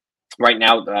 right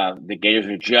now, the Gators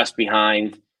are just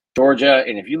behind Georgia.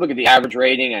 And if you look at the average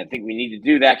rating, I think we need to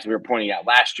do that because we were pointing out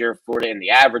last year, Florida in the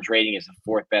average rating is the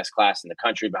 4th best class in the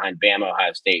country behind Bama,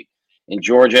 Ohio State, and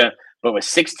Georgia. But with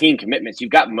 16 commitments, you've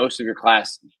got most of your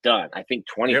class done. I think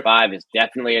 25 is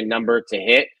definitely a number to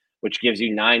hit, which gives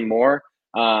you 9 more.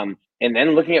 And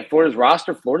then looking at Florida's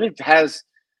roster, Florida has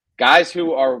guys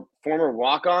who are former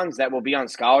walk-ons that will be on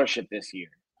scholarship this year.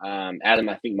 Adam,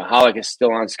 I think Mahalik is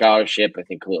still on scholarship. I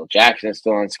think Khalil Jackson is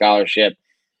still on scholarship.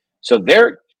 So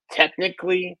they're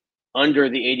technically under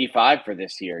the 85 for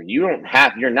this year. You're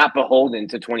not beholden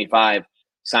to 25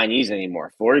 signees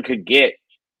anymore. Florida could get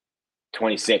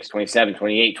 26, 27,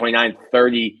 28, 29,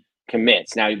 30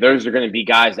 commits. Now, those are going to be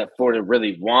guys that Florida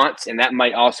really wants, and that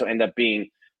might also end up being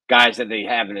guys that they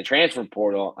have in the transfer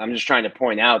portal. I'm just trying to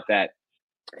point out that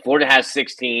Florida has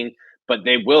 16, but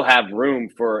they will have room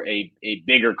for a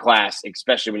bigger class,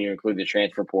 especially when you include the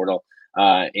transfer portal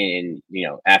after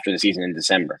the season in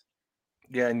December.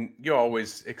 Yeah, and you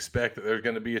always expect that there's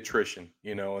going to be attrition,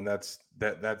 and that's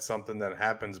something that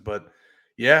happens. But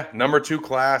yeah, number 2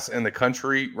 class in the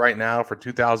country right now for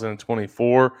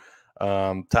 2024.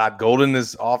 Todd Golden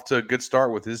is off to a good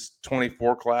start with his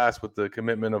 24 class with the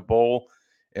commitment of Bowl,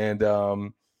 and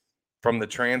from the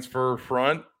transfer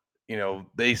front,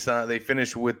 they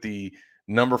finished with the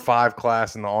number 5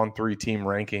 class in the on-3 team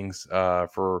rankings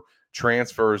for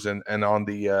transfers, and on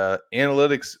the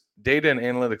data and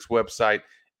analytics website,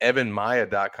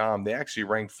 evanmaya.com, they actually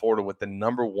ranked Florida with the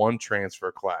number 1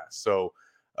 transfer class. So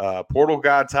portal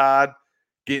guy Todd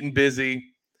getting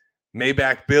busy,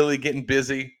 Maybach Billy getting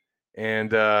busy, and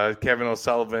Kevin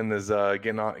O'Sullivan is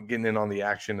getting in on the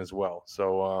action as well.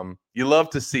 So you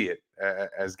love to see it,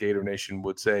 as Gator Nation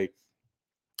would say.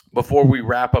 Before we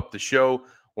wrap up the show,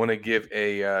 want to give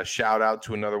a shout out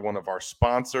to another one of our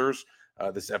sponsors.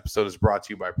 This episode is brought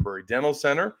to you by Prairie Dental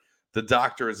Center. The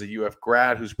doctor is a UF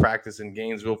grad who's practiced in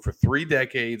Gainesville for 3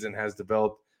 decades and has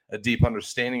developed a deep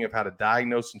understanding of how to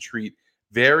diagnose and treat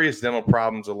various dental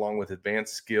problems, along with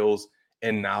advanced skills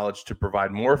and knowledge to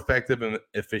provide more effective and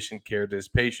efficient care to his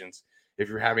patients. If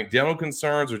you're having dental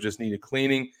concerns or just need a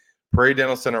cleaning, Prairie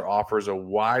Dental Center offers a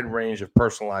wide range of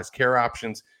personalized care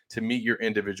options to meet your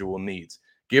individual needs.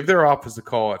 Give their office a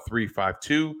call at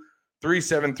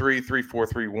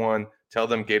 352-373-3431. Tell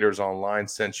them Gators Online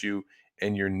sent you,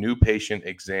 and your new patient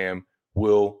exam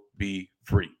will be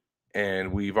free.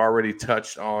 And we've already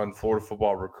touched on Florida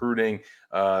football recruiting.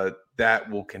 That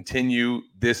will continue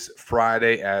this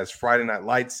Friday as Friday Night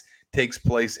Lights takes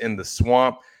place in the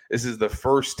Swamp. This is the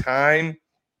first time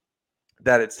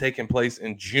that it's taken place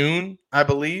in June, I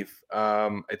believe.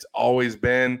 It's always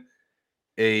been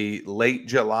a late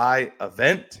July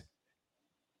event,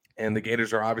 and the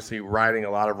Gators are obviously riding a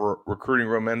lot of recruiting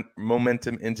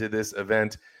momentum into this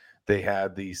event. They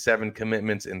had the 7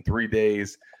 commitments in 3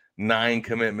 days, 9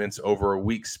 commitments over a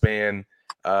week span,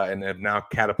 and have now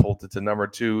catapulted to number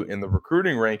 2 in the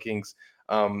recruiting rankings.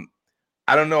 I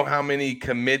don't know how many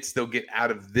commits they'll get out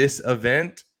of this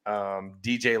event.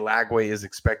 DJ Lagway is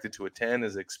expected to attend,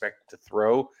 is expected to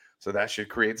throw, so that should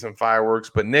create some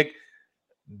fireworks. But Nick,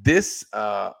 this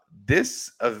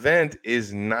event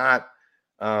is not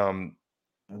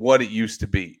what it used to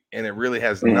be, and it really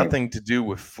has nothing to do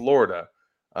with Florida.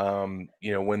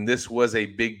 When this was a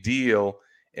big deal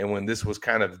and when this was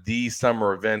kind of the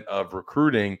summer event of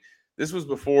recruiting, this was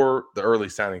before the early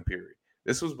signing period.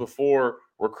 This was before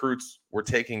recruits were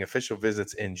taking official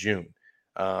visits in June,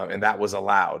 and that was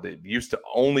allowed. It used to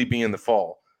only be in the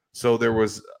fall. So there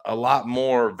was a lot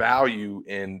more value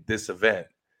in this event.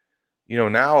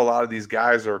 Now a lot of these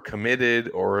guys are committed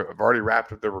or have already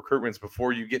wrapped up their recruitments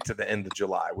before you get to the end of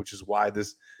July, which is why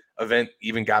this event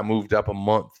even got moved up a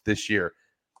month this year.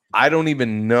 I don't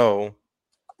even know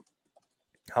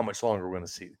how much longer we're going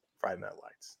to see Friday Night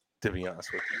Lights, to be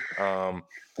honest with you.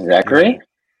 Zachary?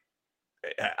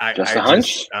 Just a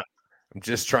hunch? I'm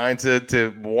just trying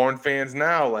to warn fans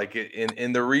now.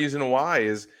 And the reason why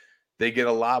is they get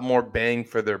a lot more bang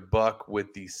for their buck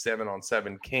with the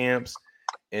 7-on-7 camps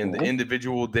and the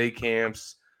individual day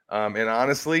camps. And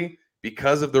honestly,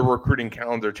 because of the recruiting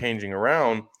calendar changing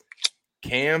around,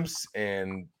 camps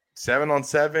and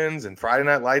 7-on-7s and Friday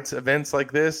Night Lights events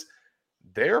like this,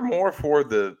 they're more for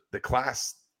the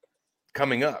class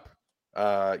coming up.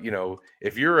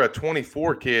 If you're a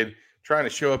 24 kid trying to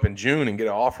show up in June and get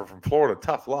an offer from Florida,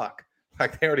 tough luck.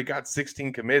 Like, they already got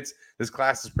 16 commits. This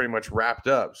class is pretty much wrapped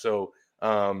up. So,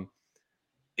 and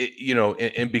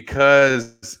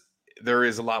because there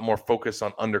is a lot more focus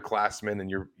on underclassmen, and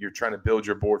you're trying to build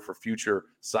your board for future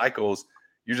cycles,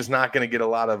 you're just not going to get a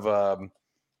lot of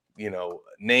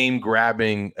name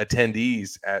grabbing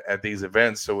attendees at these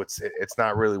events. So it's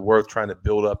not really worth trying to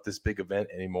build up this big event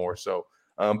anymore. So,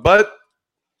 but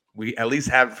we at least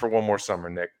have it for one more summer,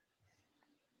 Nick.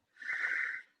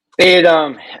 It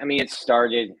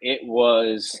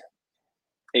was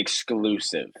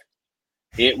exclusive.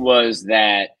 It was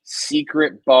that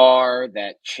secret bar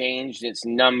that changed its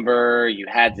number. You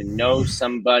had to know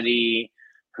somebody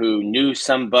who knew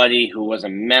somebody who was a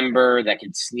member that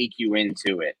could sneak you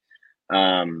into it.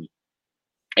 And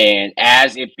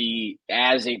as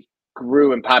it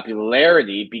grew in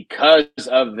popularity because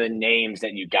of the names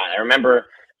that you got, I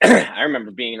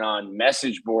remember being on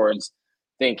message boards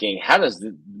thinking, how does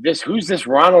who's this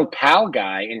Ronald Powell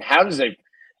guy, and how does a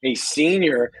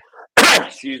senior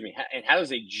excuse me, and how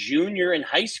does a junior in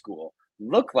high school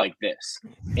look like this?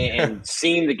 And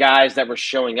seeing the guys that were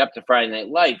showing up to Friday Night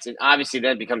Lights, and obviously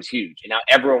then it becomes huge, and now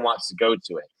everyone wants to go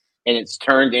to it. And it's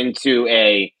turned into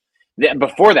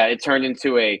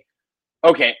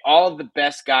okay, all of the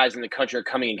best guys in the country are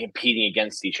coming and competing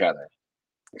against each other.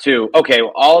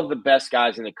 All of the best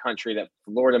guys in the country that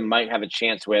Florida might have a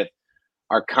chance with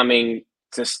are coming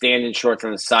to stand in shorts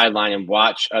on the sideline and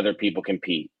watch other people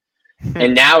compete.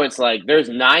 And now it's like there's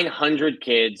 900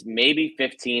 kids, maybe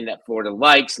 15 that Florida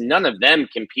likes. None of them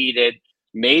competed.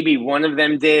 Maybe one of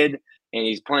them did, and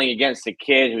he's playing against a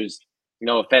kid who's,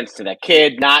 no offense to that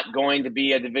kid, not going to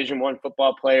be a Division I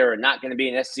football player or not going to be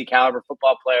an SEC caliber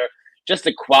football player. Just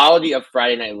the quality of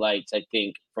Friday Night Lights, I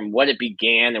think, from what it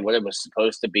began and what it was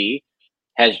supposed to be,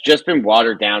 has just been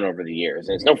watered down over the years.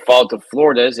 And it's no fault of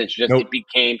Florida's. It's just It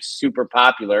became super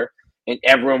popular, and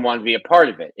everyone wanted to be a part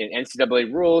of it. And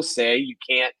NCAA rules say you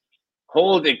can't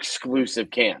hold exclusive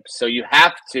camps. So you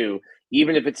have to,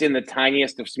 even if it's in the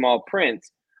tiniest of small print,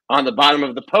 on the bottom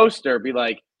of the poster, be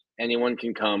like, anyone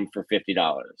can come for $50.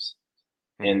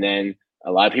 Mm-hmm. And then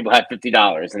a lot of people have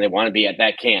 $50 and they want to be at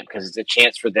that camp because it's a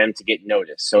chance for them to get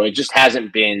noticed. So it just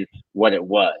hasn't been what it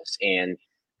was. And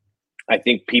I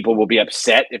think people will be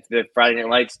upset if the Friday Night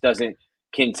Lights doesn't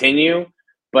continue,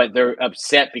 but they're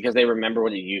upset because they remember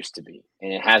what it used to be.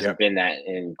 And it hasn't been that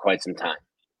in quite some time.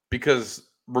 Because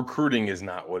recruiting is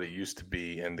not what it used to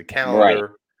be. And the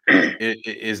calendar it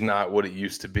is not what it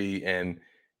used to be. And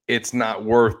it's not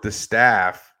worth the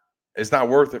staff. It's not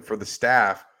worth it for the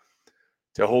staff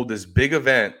to hold this big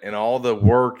event and all the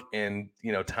work and,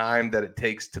 time that it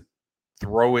takes to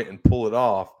throw it and pull it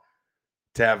off,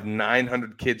 to have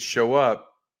 900 kids show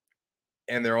up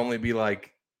and there only be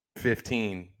like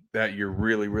 15 that you're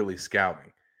really, really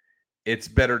scouting. It's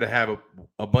better to have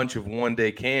a bunch of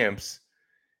one-day camps,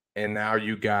 and now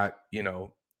you got,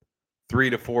 3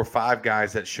 to 4 or 5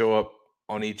 guys that show up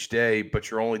on each day,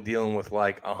 but you're only dealing with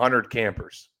like 100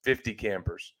 campers, 50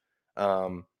 campers.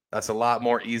 That's a lot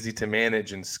more easy to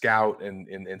manage and scout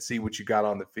and see what you got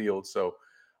on the field. So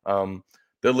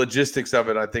the logistics of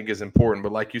it, I think, is important.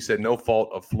 But like you said, no fault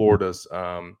of Florida's.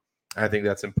 I think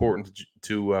that's important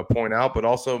to point out, but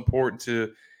also important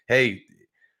to, hey,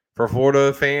 for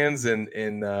Florida fans and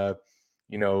the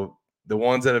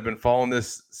ones that have been following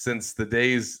this since the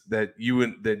days that you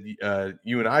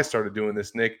and I started doing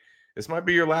this, Nick, this might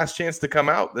be your last chance to come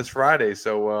out this Friday.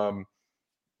 So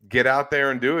get out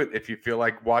there and do it if you feel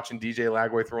like watching DJ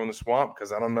Lagway throw in the swamp,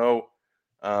 because I don't know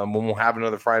when we'll have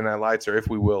another Friday Night Lights or if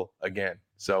we will again.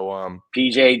 So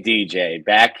PJ DJ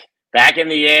back in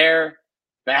the air,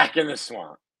 back in the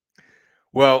swamp.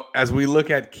 Well, as we look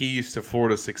at keys to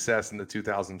Florida's success in the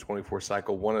 2024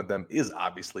 cycle, one of them is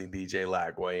obviously DJ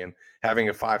Lagway and having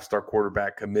a 5-star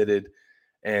quarterback committed,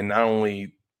 and not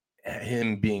only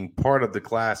him being part of the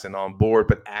class and on board,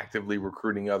 but actively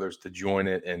recruiting others to join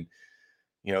it and,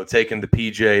 taking the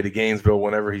PJ to Gainesville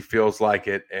whenever he feels like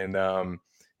it, and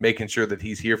making sure that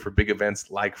he's here for big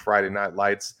events like Friday Night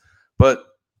Lights. But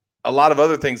a lot of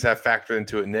other things have factored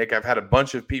into it, Nick. I've had a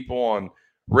bunch of people on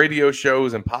radio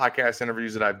shows and podcast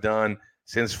interviews that I've done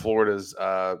since Florida's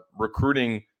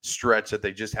recruiting stretch that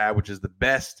they just had, which is the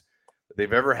best that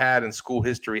they've ever had in school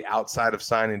history outside of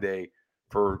signing day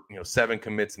for 7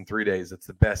 commits in 3 days. It's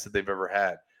the best that they've ever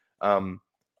had.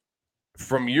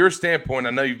 From your standpoint, I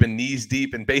know you've been knees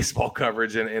deep in baseball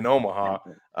coverage in Omaha,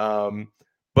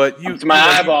 but to my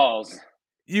eyeballs.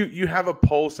 You have a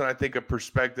pulse and I think a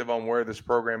perspective on where this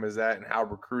program is at and how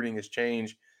recruiting has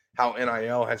changed how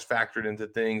NIL has factored into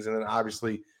things, and then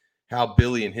obviously how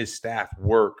Billy and his staff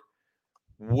work.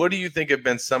 What do you think have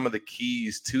been some of the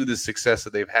keys to the success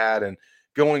that they've had, and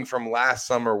going from last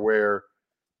summer where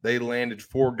they landed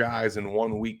 4 guys in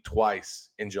 1 week twice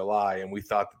in July, and we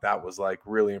thought that was like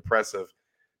really impressive,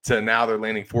 to now they're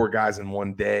landing 4 guys in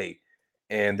 1 day,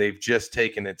 and they've just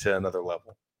taken it to another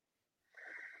level?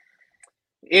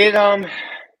 It's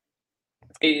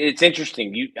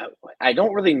interesting. I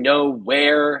don't really know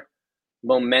where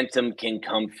momentum can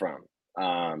come from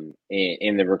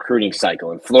in the recruiting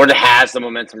cycle, and Florida has the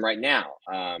momentum right now.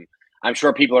 I'm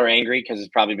sure people are angry because it's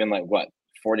probably been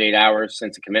 48 hours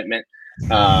since a commitment.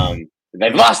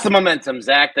 They've lost the momentum,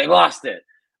 Zach. They lost it.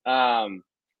 But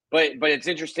it's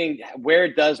interesting.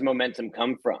 Where does momentum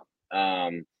come from?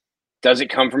 Does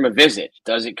it come from a visit?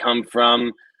 Does it come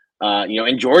from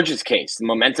in Georgia's case, the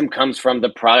momentum comes from the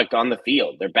product on the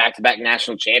field. They're back-to-back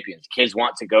national champions. Kids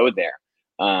want to go there.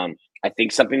 I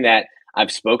think something that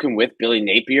I've spoken with Billy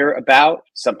Napier about,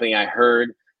 something I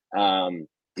heard DJ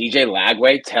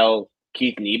Lagway tell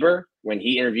Keith Niebuhr when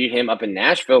he interviewed him up in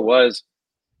Nashville was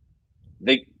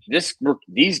this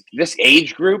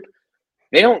age group,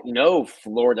 they don't know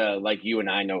Florida like you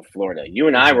and I know Florida. You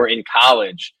and I were in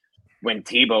college when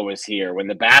Tebow was here, when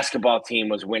the basketball team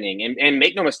was winning. And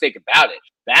make no mistake about it,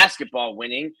 basketball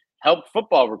winning helped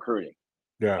football recruiting.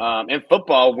 Yeah. And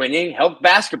football winning helped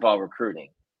basketball recruiting.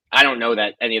 I don't know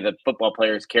that any of the football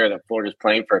players care that Florida's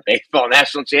playing for a baseball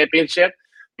national championship,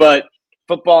 but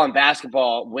football and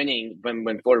basketball winning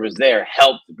when Florida was there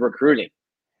helped recruiting.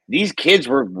 These kids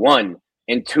were 1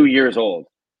 and 2 years old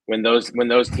when those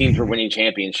teams were winning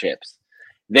championships.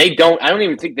 I don't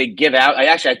even think they give out.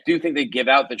 I do think they give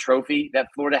out the trophy that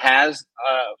Florida has,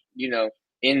 in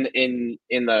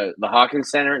the Hawkins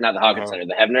Center, not the Hawkins Center,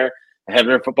 the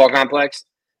Hebner football complex.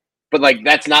 But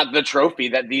that's not the trophy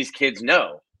that these kids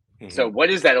know. Mm-hmm. So what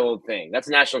is that old thing? That's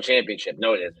a national championship.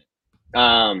 No, it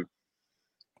isn't.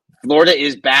 Florida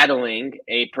is battling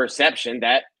a perception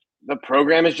that the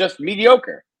program is just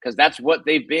mediocre, because that's what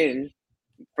they've been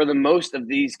for the most of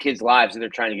these kids' lives that they're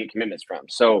trying to get commitments from.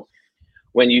 So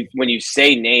when you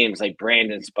say names like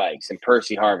Brandon Spikes and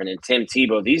Percy Harvin and Tim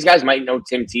Tebow, these guys might know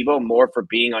Tim Tebow more for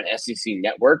being on SEC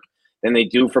Network than they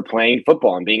do for playing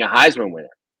football and being a Heisman winner.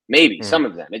 Maybe some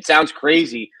of them. It sounds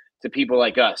crazy to people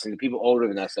like us and to people older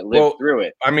than us that lived through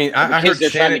it. I mean, I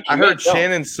heard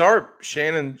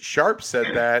Shannon Sharp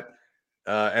said that,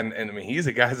 and I mean, he's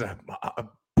a guy's a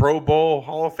Pro Bowl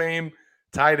Hall of Fame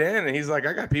tight end, and he's like,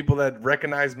 I got people that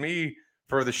recognize me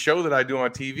for the show that I do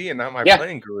on TV and not my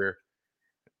playing career.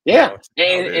 Yeah,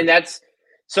 and that's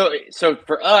so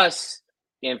for us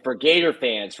and for Gator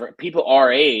fans, for people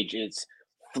our age, it's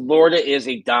Florida is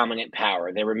a dominant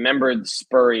power. They remembered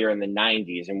Spurrier in the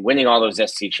 90s and winning all those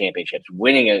SC championships,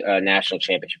 winning a national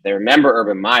championship. They remember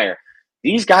Urban Meyer.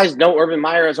 These guys know Urban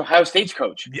Meyer as Ohio State's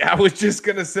coach. Yeah, I was just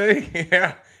going to say,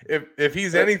 if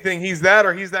he's anything, he's that,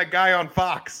 or he's that guy on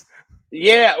Fox.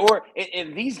 Yeah,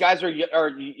 and these guys are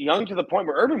young to the point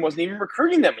where Urban wasn't even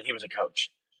recruiting them when he was a coach.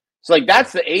 So,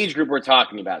 that's the age group we're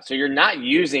talking about. So you're not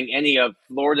using any of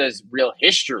Florida's real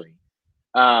history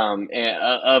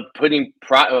of putting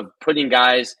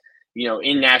guys,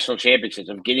 in national championships,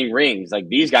 of getting rings.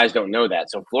 These guys don't know that.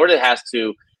 So Florida has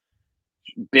to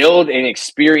build an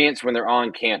experience when they're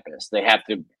on campus. They have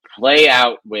to play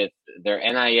out with their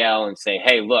NIL and say,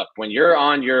 hey, look, when you're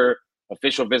on your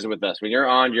official visit with us, when you're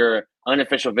on your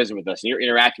unofficial visit with us, and you're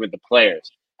interacting with the players,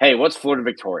 hey, what's Florida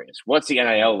victorious? What's the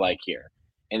NIL like here?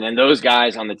 And then those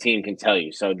guys on the team can tell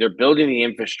you. So they're building the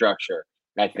infrastructure,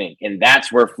 I think, and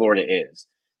that's where Florida is.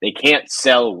 They can't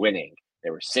sell winning.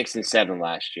 They were 6-7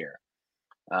 last year.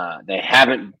 They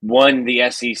haven't won the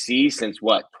SEC since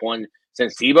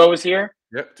since Tebow was here.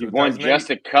 Yep, you won just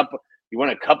a couple. You won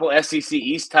a couple SEC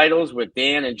East titles with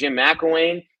Dan and Jim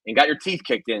McElwain, and got your teeth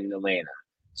kicked in Atlanta.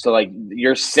 So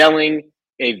you're selling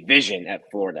a vision at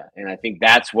Florida, and I think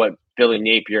that's what Billy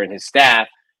Napier and his staff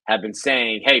have been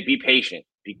saying. Hey, be patient,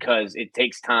 because it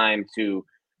takes time to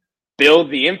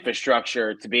build the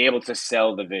infrastructure to be able to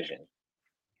sell the vision.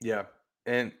 Yeah,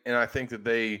 and I think that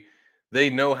they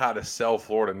know how to sell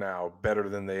Florida now better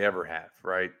than they ever have,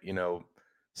 right?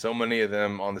 So many of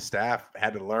them on the staff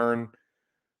had to learn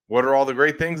what are all the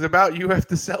great things about you have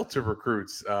to sell to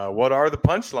recruits. What are the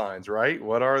punchlines, right?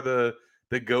 What are the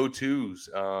go-tos?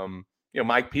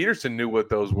 Mike Peterson knew what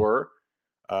those were.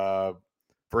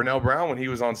 Vernell Brown, when he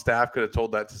was on staff, could have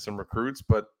told that to some recruits,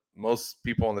 but most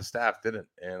people on the staff didn't.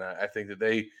 And I think that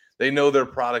they know their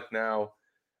product now.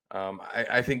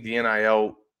 I think the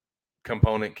NIL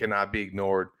component cannot be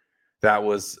ignored. That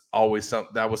was always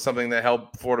something that held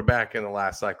Florida back in the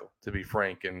last cycle, to be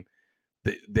frank. And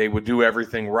they would do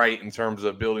everything right in terms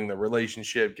of building the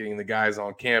relationship, getting the guys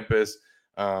on campus,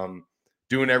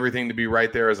 doing everything to be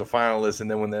right there as a finalist. And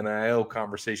then when the NIL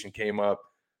conversation came up,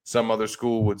 some other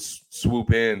school would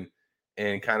swoop in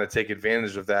and kind of take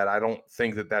advantage of that. I don't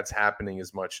think that that's happening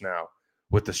as much now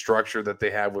with the structure that they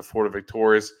have with Florida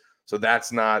Victorious. So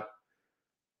that's not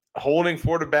holding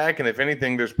Florida back. And if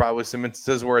anything, there's probably some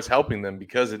instances where it's helping them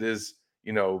because it is,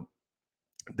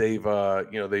 they've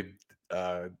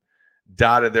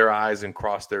dotted their I's and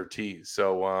crossed their T's.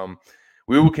 So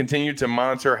we will continue to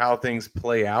monitor how things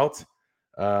play out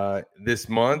this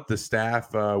month. The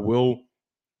staff will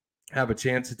have a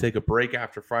chance to take a break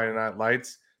after Friday Night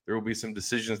Lights. There will be some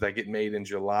decisions that get made in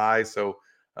July. So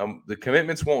the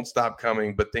commitments won't stop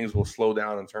coming, but things will slow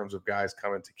down in terms of guys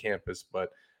coming to campus. But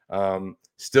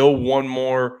still one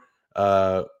more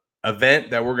event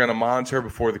that we're going to monitor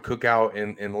before the cookout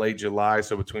in late July.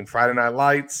 So between Friday Night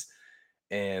Lights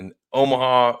and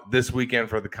Omaha this weekend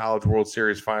for the College World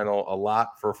Series final, a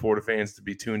lot for Florida fans to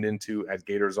be tuned into at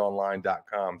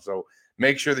GatorsOnline.com. So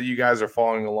make sure that you guys are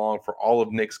following along for all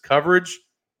of Nick's coverage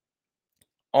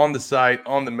on the site,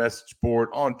 on the message board,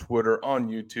 on Twitter, on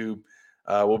YouTube.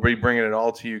 We'll be bringing it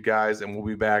all to you guys, and we'll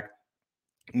be back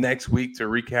next week to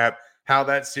recap how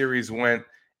that series went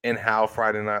and how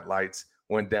Friday Night Lights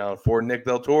went down. For Nick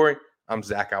Del Torre, I'm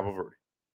Zach Albaverdi.